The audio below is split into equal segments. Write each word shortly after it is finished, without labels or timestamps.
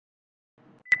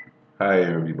Hi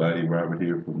everybody, Robert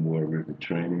here for more Revit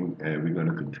training, and we're going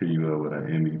to continue on with our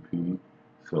MEP.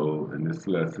 So in this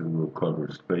lesson we'll cover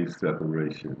space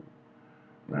separation.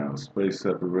 Now space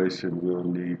separation will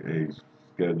need a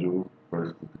schedule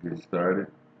first to get started.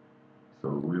 So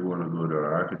we want to go to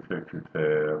our architecture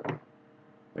tab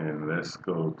and let's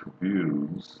go to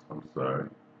views,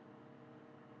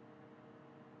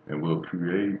 and we'll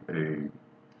create a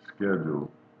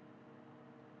schedule.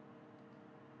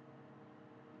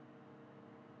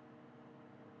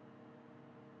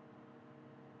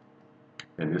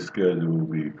 And this schedule will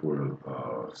be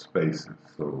for spaces.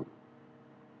 So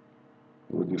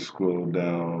we'll just scroll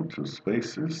down to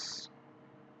spaces.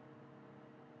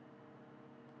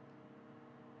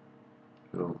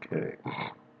 Okay.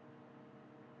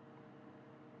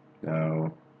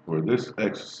 Now, for this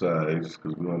exercise,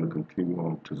 because we want to continue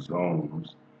on to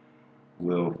zones,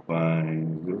 we'll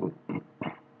find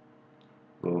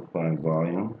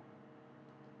volume,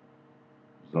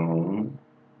 zone.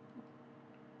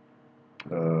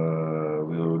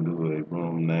 We'll do a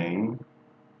room name.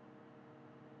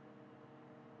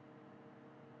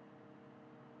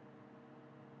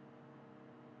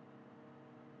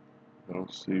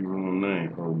 Don't see room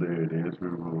name. Oh, there it is.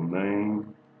 Room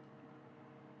name,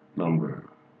 number.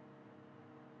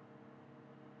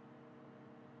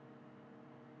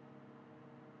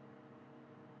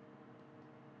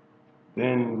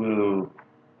 Then we'll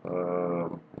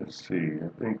let's see. I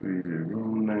think we did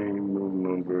room name, room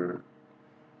number,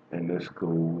 and let's go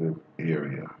with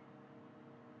area.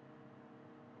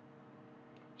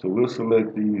 So we'll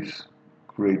select these,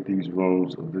 create these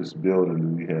rooms of this building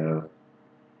that we have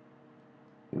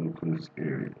in this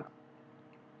area.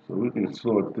 So we can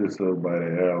sort this up by the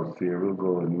arrows here. We'll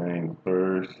go with name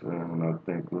first, and I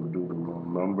think we'll do the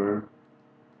room number.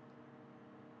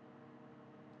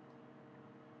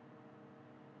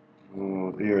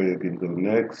 Area can go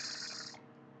next,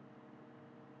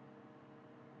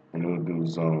 and we'll do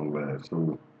zone last.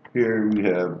 So here we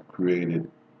have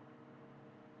created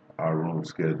our room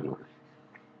schedule.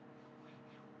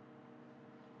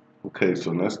 Okay,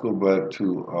 so let's go back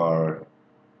to our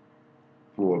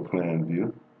floor plan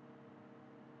view.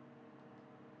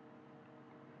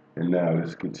 And now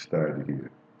let's get started here.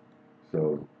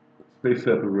 So space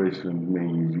separation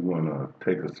means you want to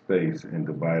take a space and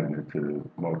divide it into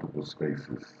multiple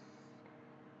spaces.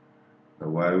 Now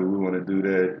why do we want to do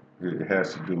that? It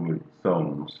has to do with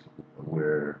zones,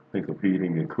 where think of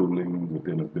heating and cooling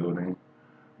within a building.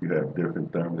 You have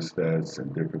different thermostats in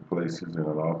different places in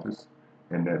an office,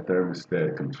 and that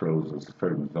thermostat controls a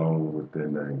certain zone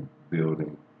within a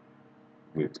building,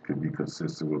 which can be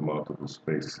consistent with multiple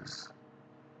spaces.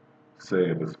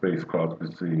 Say if a space crosses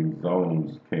between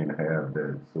zones, you can't have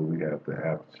that, so we have to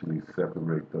actually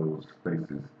separate those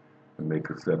spaces and make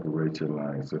a separation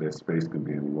line so that space can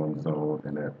be in one zone.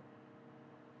 And that,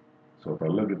 so if I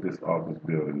look at this office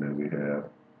building that we have,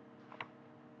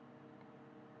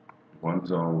 one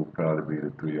zone will probably be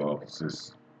the 3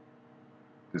 offices.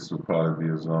 This will probably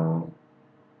be a zone,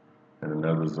 and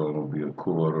another zone will be a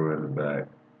corridor in the back.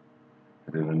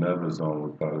 And then another zone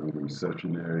would probably be the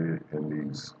reception area and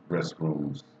these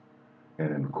restrooms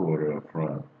and in the corridor up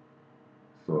front.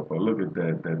 So if I look at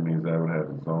that, that means I would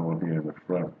have a zone here in the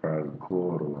front part of the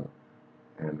corridor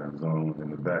and a zone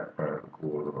in the back part of the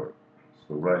corridor.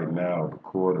 So right now, the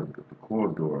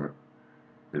corridor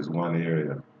is one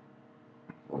area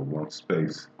or one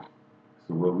space.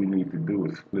 So what we need to do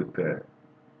is split that.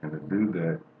 And to do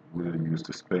that, we'll use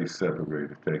the space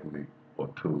separator technique or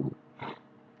tool.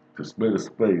 To split a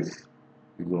space,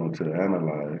 you go into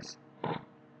Analyze,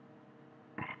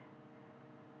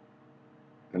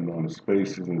 and on the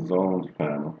Spaces and Zones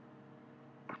panel,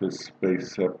 click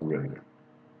Space Separator.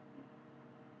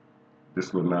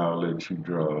 This will now let you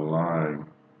draw a line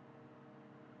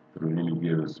through any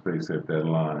given space at that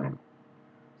line.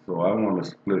 So I want to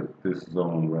split this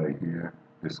zone right here,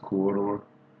 this corridor,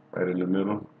 right in the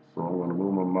middle. So I'm going to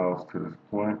move my mouse to this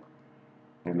point,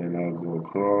 and then I'll go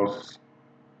across,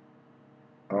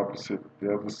 opposite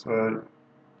the other side,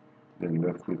 then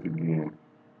left click again.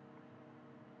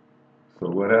 So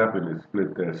what happened is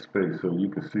split that space. So you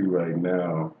can see right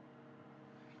now,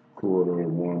 corridor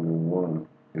 111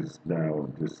 is now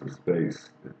just a space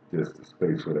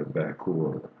for that back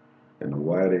corridor. And the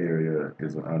white area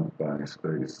is an undefined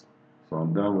space. So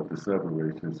I'm done with the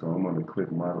separation, so I'm going to click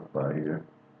modify here.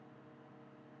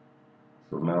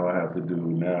 So now I have to do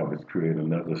now is create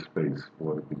another space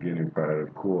for the beginning part of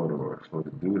the corridor. So to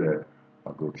do that,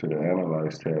 I'll go to the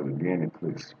Analyze tab again and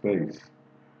click Space.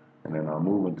 And then I'll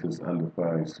move into this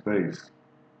undefined space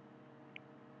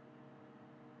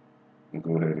and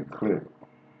go ahead and click.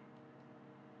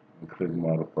 and click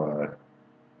modify.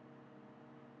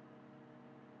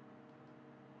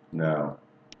 Now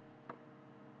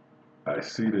I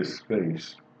see this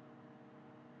space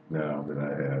now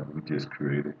that we just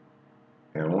created,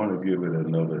 and I want to give it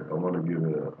another. I want to give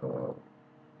it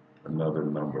another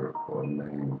number or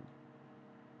name,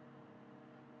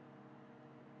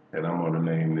 and I'm going to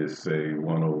name this, say,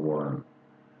 101.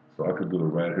 So I could do it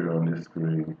right here on this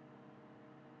screen,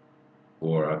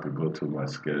 or I could go to my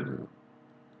schedule.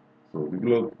 So if we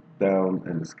look down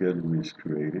in the schedule we just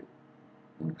created,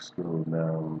 we scroll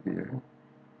down here.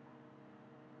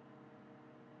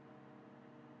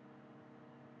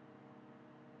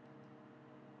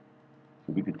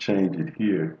 So we could change it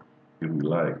here if we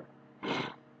like.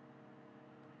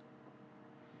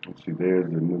 See, there's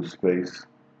the new space.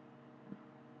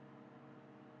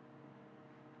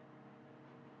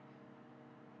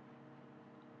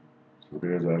 So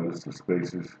there's our list of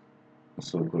spaces.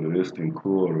 So for the listing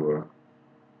corridor,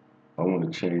 I want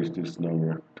to change this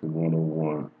number to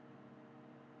 101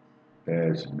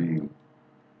 -B.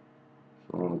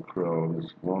 So I'm going to call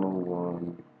this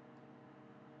 101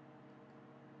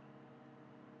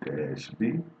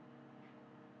 -B.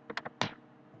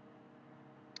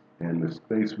 And the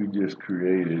space we just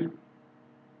created,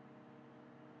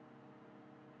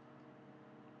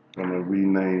 I'm going to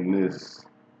rename this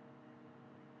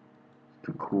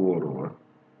to corridor.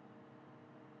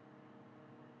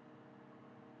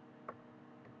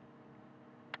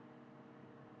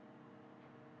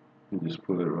 And just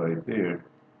put it right there.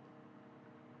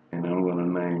 And I'm going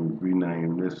to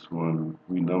rename this one,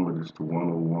 renumber this to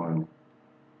 101.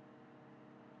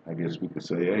 I guess we could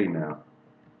say A now.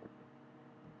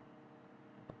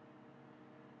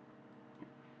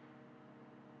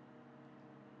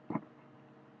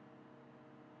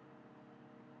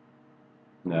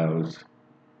 Now it's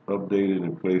updated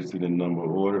and placed it in number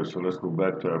order. So let's go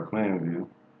back to our plan view.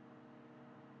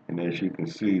 And as you can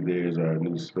see, there's our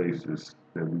new spaces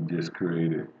that we just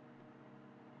created.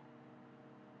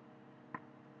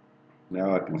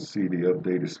 Now I can see the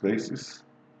updated spaces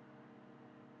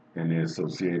and the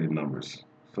associated numbers.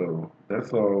 So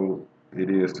that's all it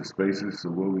is to spaces. So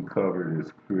what we covered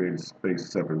is create space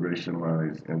separation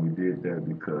lines, and we did that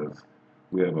because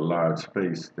we have a large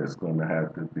space that's going to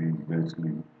have to be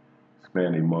eventually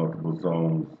spanning multiple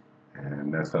zones,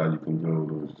 and that's how you can grow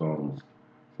those zones.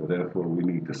 So therefore we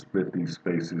need to split these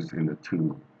spaces into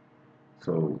two.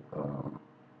 So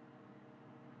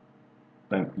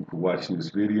thank you for watching this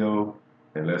video,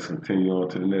 and let's continue on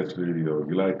to the next video. If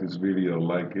you like this video,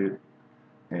 like it,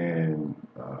 and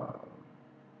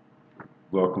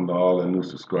welcome to all the new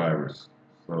subscribers.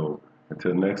 So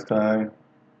until next time,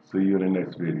 see you in the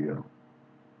next video.